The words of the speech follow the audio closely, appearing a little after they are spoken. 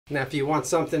Now if you want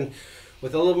something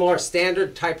with a little more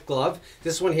standard type glove,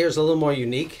 this one here is a little more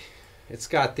unique. It's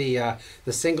got the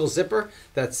single zipper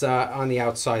that's on the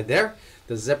outside there.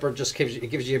 The zipper just gives you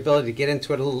the ability to get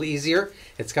into it a little easier.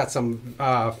 It's got some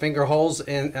finger holes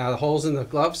in the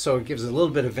glove, so it gives it a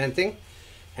little bit of venting.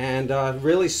 And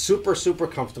really super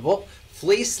comfortable.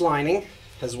 Fleece lining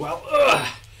as well.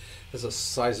 There's a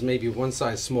size, maybe one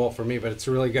size small for me, but it's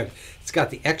really good. It's got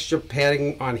the extra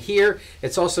padding on here.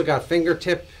 It's also got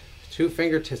two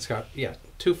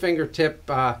fingertip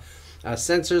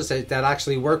sensors that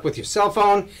actually work with your cell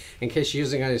phone in case you're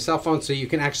using it on your cell phone, so you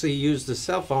can actually use the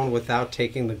cell phone without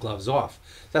taking the gloves off.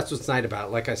 That's what's nice about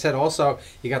it. Like I said, also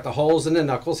you got the holes in the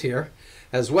knuckles here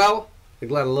as well. You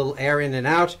let a little air in and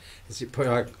out as you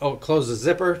close the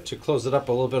zipper to close it up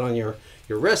a little bit on your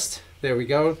wrist. There we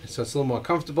go. So it's a little more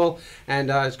comfortable,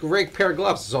 and it's a great pair of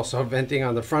gloves. There's also venting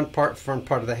on the front part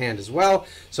of the hand as well.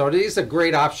 So it is a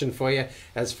great option for you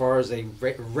as far as a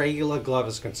regular glove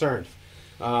is concerned.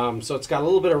 So it's got a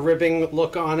little bit of ribbing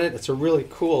look on it. It's a really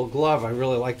cool glove. I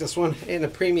really like this one in a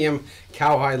premium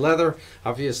cowhide leather.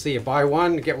 Obviously, you buy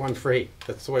one, get one free.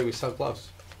 That's the way we sell gloves.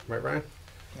 Right, Ryan?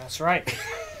 That's right.